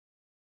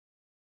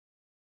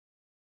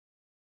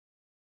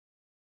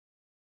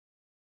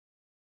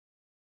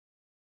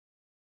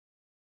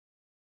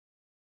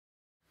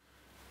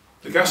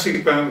The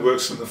gastric band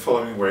works in the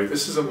following way.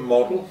 This is a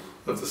model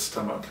of the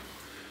stomach,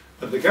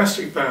 and the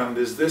gastric band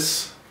is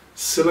this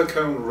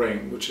silicone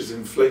ring which is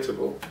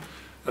inflatable,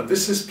 and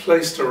this is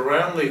placed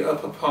around the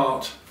upper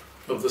part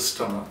of the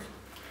stomach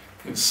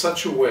in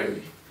such a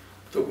way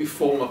that we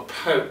form a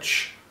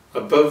pouch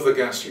above the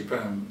gastric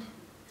band,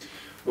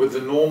 with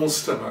the normal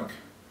stomach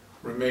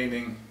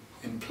remaining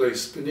in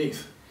place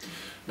beneath.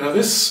 Now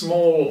this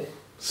small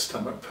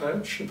stomach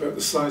pouch, about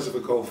the size of a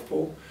golf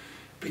ball,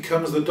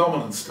 becomes the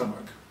dominant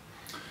stomach.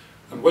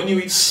 And when you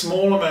eat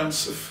small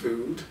amounts of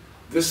food,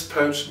 this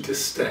pouch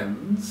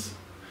distends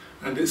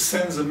and it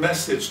sends a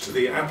message to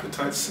the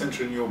appetite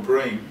center in your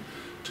brain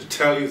to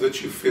tell you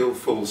that you feel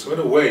full. So in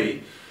a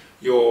way,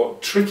 you're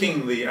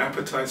tricking the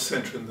appetite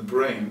center in the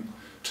brain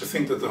to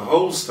think that the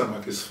whole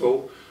stomach is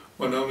full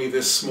when only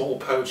this small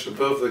pouch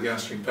above the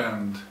gastric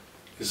band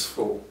is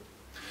full.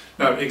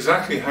 Now,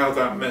 exactly how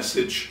that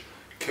message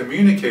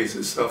communicates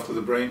itself to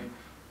the brain,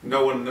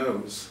 no one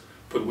knows,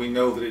 but we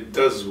know that it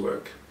does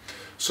work.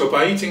 So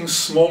by eating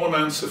small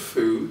amounts of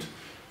food,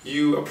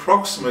 you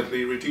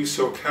approximately reduce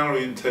your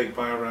calorie intake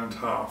by around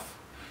half.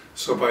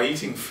 So by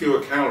eating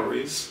fewer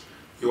calories,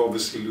 you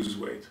obviously lose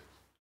weight.